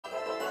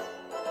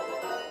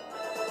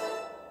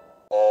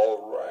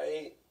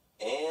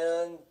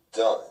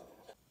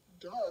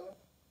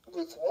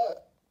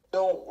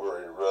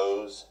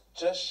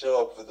Just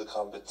show up for the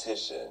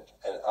competition,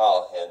 and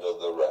I'll handle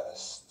the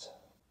rest.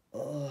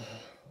 Ugh,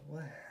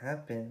 what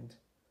happened?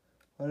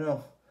 Oh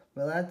no,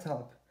 my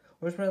laptop.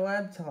 Where's my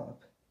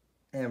laptop?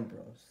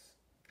 Ambrose.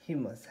 He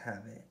must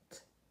have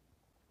it.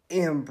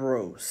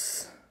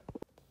 Ambrose.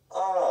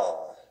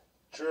 Ah,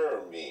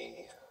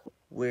 Jeremy.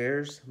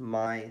 Where's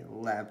my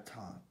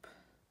laptop?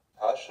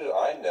 How should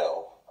I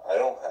know? I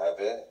don't have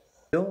it.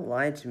 Don't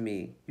lie to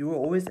me. You were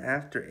always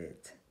after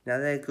it. Now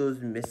that it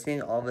goes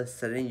missing, all of a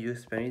sudden you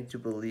expect me to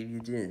believe you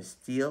didn't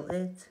steal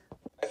it?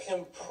 I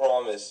can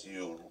promise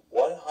you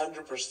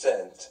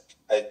 100%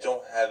 I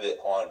don't have it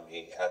on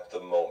me at the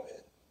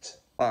moment.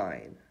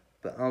 Fine,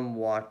 but I'm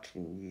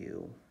watching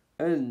you.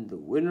 And the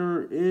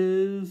winner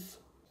is...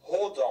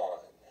 Hold on.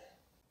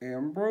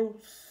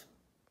 Ambrose?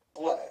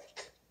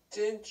 Fleck,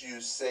 didn't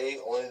you say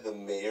only the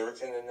mayor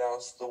can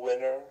announce the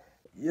winner?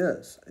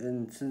 Yes,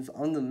 and since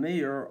I'm the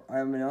mayor,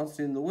 I'm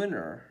announcing the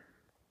winner.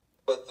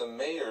 But the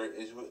mayor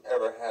is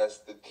whoever has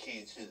the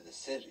key to the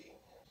city.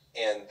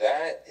 And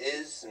that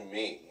is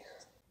me.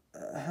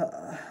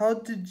 How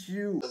did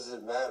you...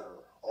 Doesn't matter.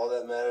 All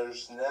that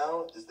matters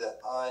now is that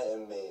I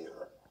am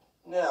mayor.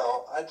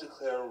 Now I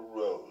declare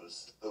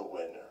Rose the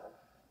winner.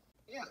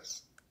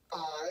 Yes,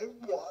 I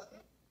won.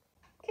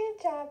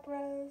 Good job,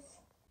 Rose.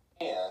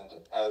 And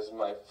as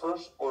my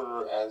first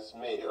order as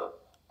mayor,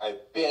 I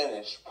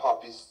banish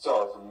Poppy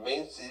Star from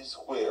Main City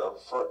Square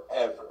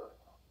forever,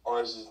 or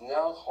as it is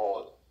now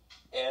called,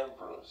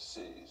 Ambrose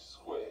City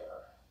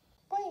Square.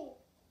 Wait,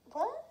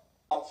 what?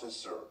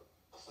 Officer,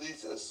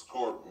 please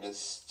escort Miss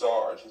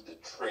Star to the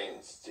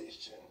train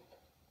station.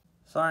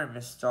 Sorry,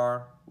 Miss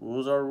Star.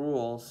 Rules are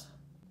rules.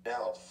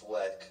 Now,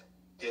 Fleck,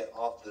 get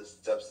off the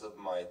steps of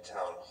my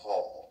town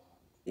hall.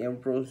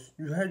 Ambrose,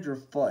 you had your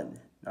fun.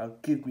 Now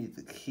give me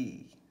the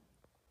key.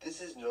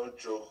 This is no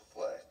joke,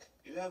 Fleck.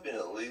 You have been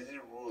a lazy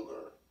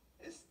ruler.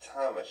 It's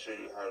time I show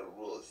you how to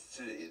rule a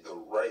city the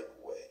right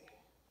way.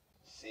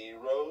 See,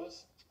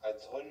 Rose? I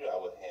told you I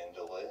would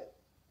handle it.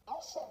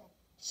 Awesome.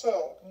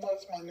 So,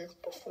 when's my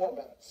next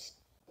performance?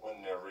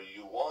 Whenever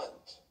you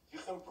want. You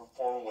can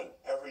perform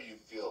whenever you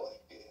feel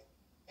like it,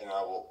 and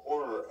I will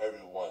order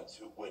everyone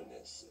to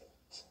witness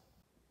it.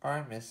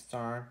 Alright, Miss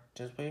Star,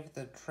 just wait for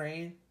the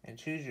train and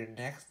choose your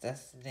next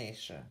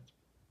destination.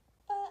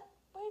 But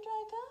where do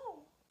I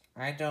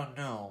go? I don't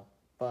know,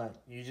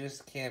 but you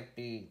just can't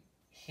be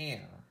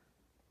here.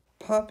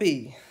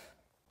 Poppy!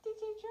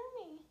 DJ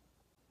Jeremy.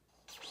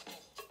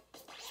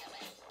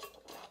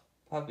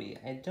 Poppy,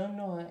 I don't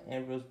know how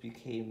Ambrose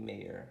became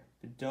mayor,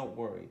 but don't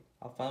worry.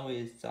 I'll find a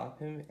way to stop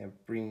him and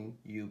bring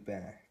you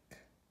back.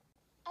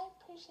 I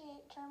appreciate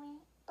it, Jeremy,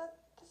 but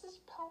this is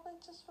probably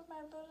just where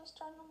my road of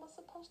stardom was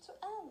supposed to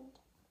end.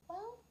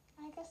 Well,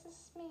 I guess this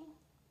is me.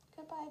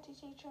 Goodbye,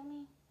 DJ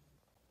Jeremy.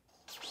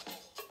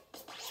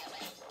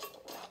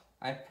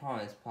 I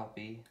promise,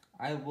 Poppy.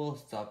 I will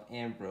stop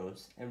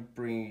Ambrose and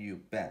bring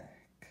you back.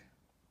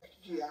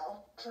 Yeah,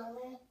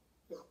 Jeremy?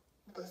 Now,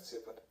 let's see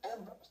what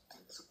Ambrose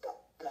thinks about